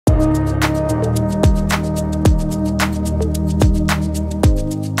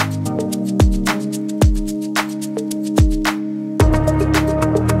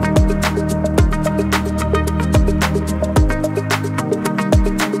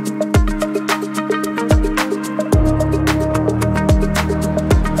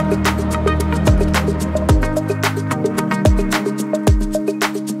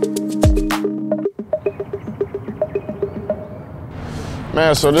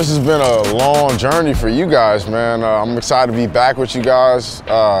Man, so this has been a long journey for you guys, man. I'm excited to be back with you guys.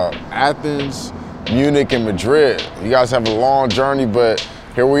 Athens, Munich, and Madrid. You guys have a long journey, but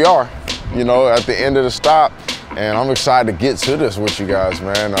here we are, you know, at the end of the stop. And I'm excited to get to this with you guys,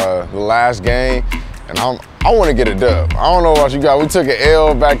 man. The last game, and I want to get a dub. I don't know about you guys. We took an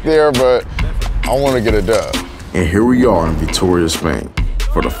L back there, but I want to get a dub. And here we are in Vitoria, Spain,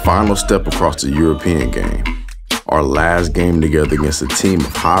 for the final step across the European game. Our last game together against a team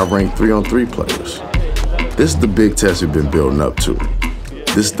of high-ranked 3-on-3 players. This is the big test we've been building up to.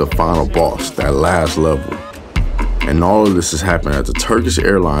 This is the final boss, that last level. And all of this is happening at the Turkish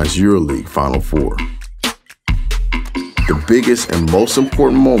Airlines EuroLeague Final Four. The biggest and most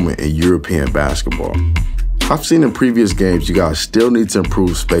important moment in European basketball. I've seen in previous games you guys still need to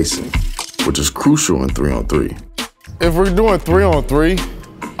improve spacing, which is crucial in 3-on-3. If we're doing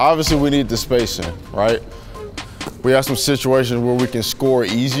 3-on-3, obviously we need the spacing, right? We have some situations where we can score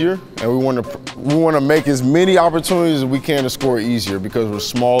easier, and we want to make as many opportunities as we can to score easier because we're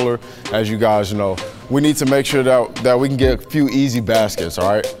smaller, as you guys know. We need to make sure that we can get a few easy baskets, all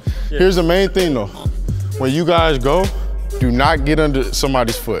right? Yeah. Here's the main thing though. When you guys go, do not get under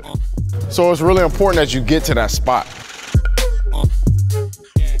somebody's foot. So it's really important that you get to that spot.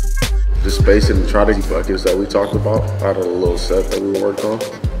 The spacing and try to get buckets that we talked about out of the little set that we worked on.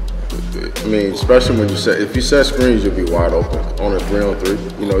 I mean, especially when if you set screens, you'll be wide open on a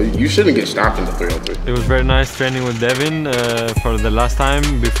 3-on-3. You know, you shouldn't get stopped in the 3-on-3. It was very nice training with Devin for the last time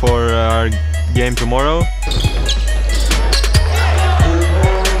before our game tomorrow.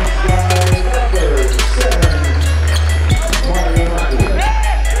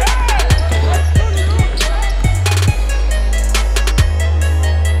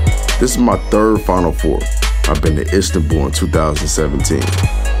 This is my third Final Four. I've been to Istanbul in 2017.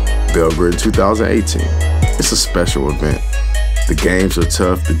 Belgrade 2018. It's a special event. The games are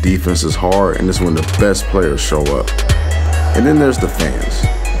tough, the defense is hard, and it's when the best players show up. And then there's the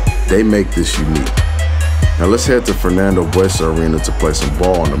fans. They make this unique. Now let's head to Fernando Buesa Arena to play some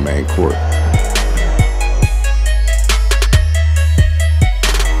ball on the main court.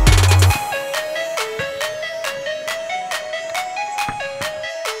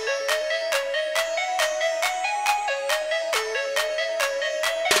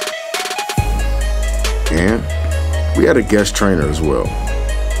 And we had a guest trainer as well.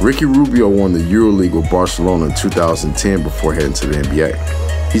 Ricky Rubio won the EuroLeague with Barcelona in 2010 before heading to the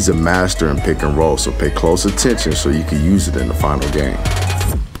NBA. He's a master in pick and roll, so pay close attention so you can use it in the final game.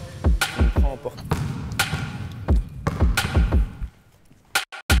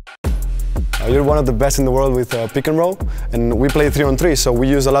 You're one of the best in the world with pick and roll, and we play 3-on-3, so we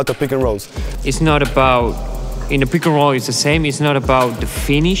use a lot of pick and rolls. It's not about, in the pick and roll it's the same, it's not about the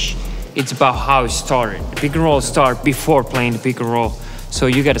finish, it's about how it started. The pick and roll start before playing the pick and roll. So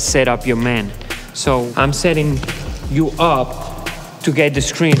you gotta set up your man. So I'm setting you up to get the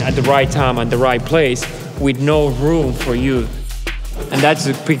screen at the right time, at the right place, with no room for you. And that's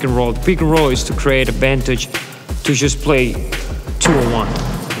the pick and roll. The pick and roll is to create advantage, to just play 2-on-1.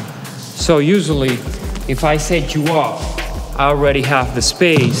 So usually, if I set you up, I already have the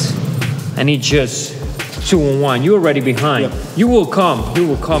space, and it's just 2-on-1, you're already behind. Yep. You will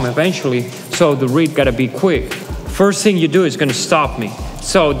come eventually, so the read gotta be quick. First thing you do is gonna stop me.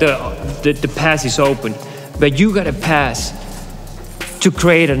 So the pass is open, but you gotta pass to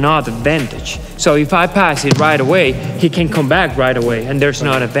create another advantage. So if I pass it right away, he can come back right away, and there's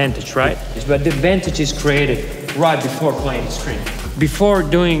no advantage, right? But the advantage is created right before playing the screen. Before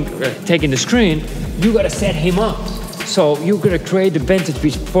taking the screen, you gotta set him up. So you gotta create the advantage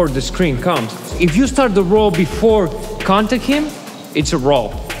before the screen comes. If you start the roll before contact him, it's a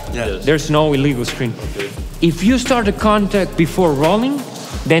roll. Yes. There's no illegal screen. Okay. If you start the contact before rolling,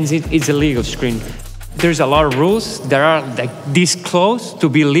 then it's a legal screen. There's a lot of rules that are like this close to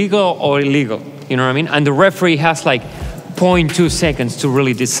be legal or illegal. You know what I mean? And the referee has like 0.2 seconds to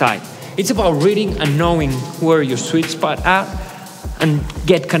really decide. It's about reading and knowing where your sweet spot at and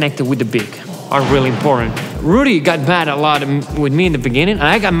get connected with the big. Are really important. Rudy got mad a lot with me in the beginning, and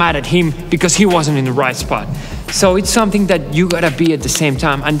I got mad at him because he wasn't in the right spot. So it's something that you gotta be at the same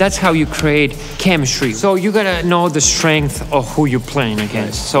time, and that's how you create chemistry. So you gotta know the strength of who you're playing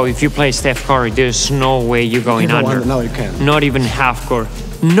against. So if you play Steph Curry, there's no way you're going under. No, you can't. Not even half court.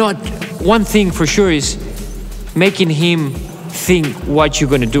 Not one thing for sure is making him think what you're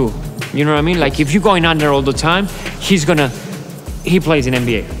gonna do. You know what I mean? Like if you're going under all the time, he plays in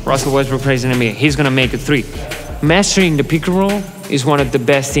NBA. Russell Westbrook plays in NBA. He's gonna make a three. Mastering the pick and roll is one of the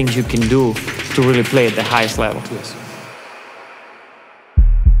best things you can do to really play at the highest level. Yes.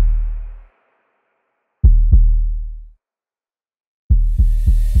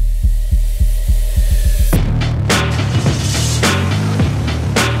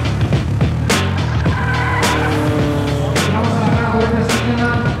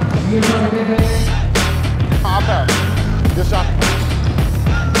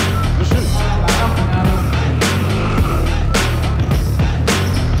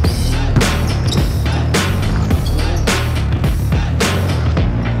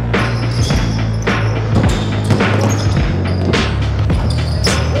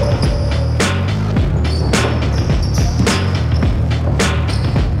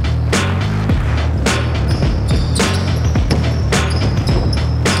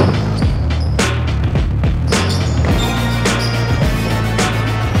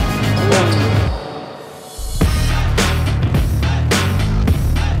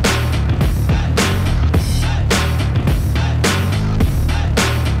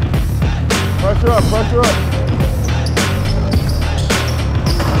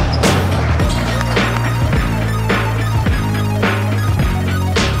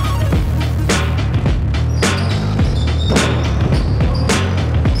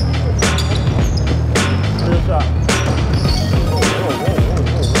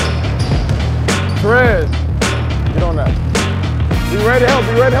 Tres, get on that. Be ready to help,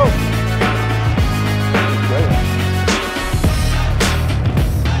 be ready to help.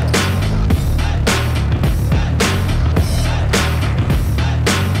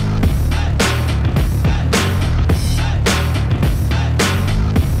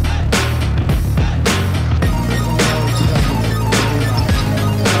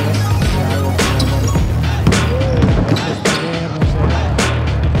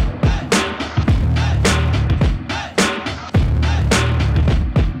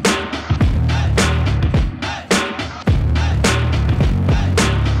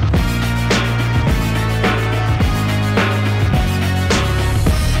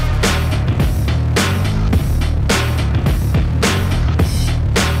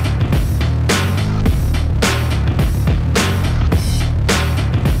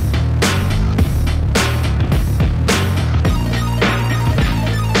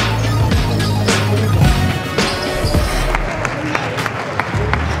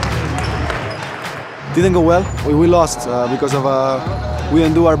 Didn't go well. We lost because of we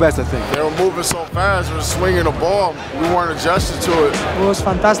didn't do our best, I think. They were moving so fast, we were swinging the ball. We weren't adjusted to it. It was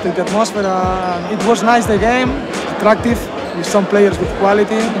fantastic, the atmosphere. It was nice, the game, attractive, with some players with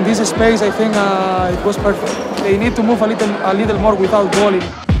quality. In this space, I think it was perfect. They need to move a little more without balling.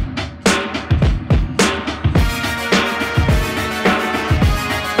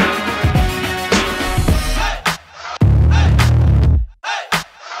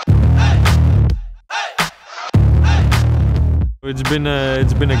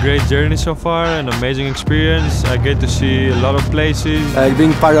 It's been a great journey so far, an amazing experience. I get to see a lot of places.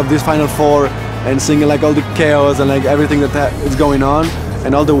 Being part of this Final Four and seeing like all the chaos and like everything that is going on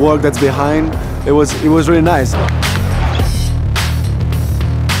and all the work that's behind, it was really nice.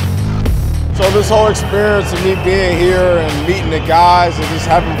 So this whole experience of me being here and meeting the guys and just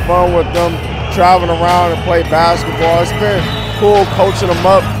having fun with them, traveling around and play basketball, it's been cool coaching them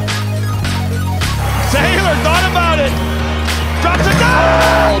up. Taylor thought about it. Drops it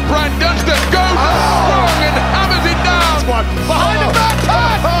down! Brand Dunstan goes strong and hammers it down! Behind the back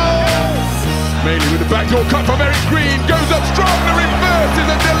pass! Mainly with the backdoor cut from Eric Green, goes up strong, the reverse is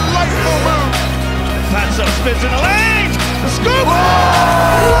a delightful move! Patson spins in the lane! The scoop!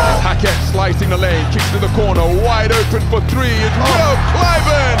 Hackett slicing the lane, kicks to the corner, wide open for three, it's Will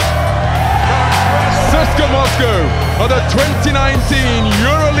Clyburn! CSKA Moscow are the 2019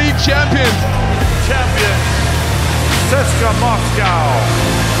 EuroLeague champions! CSKA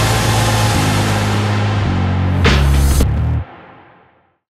Moscow.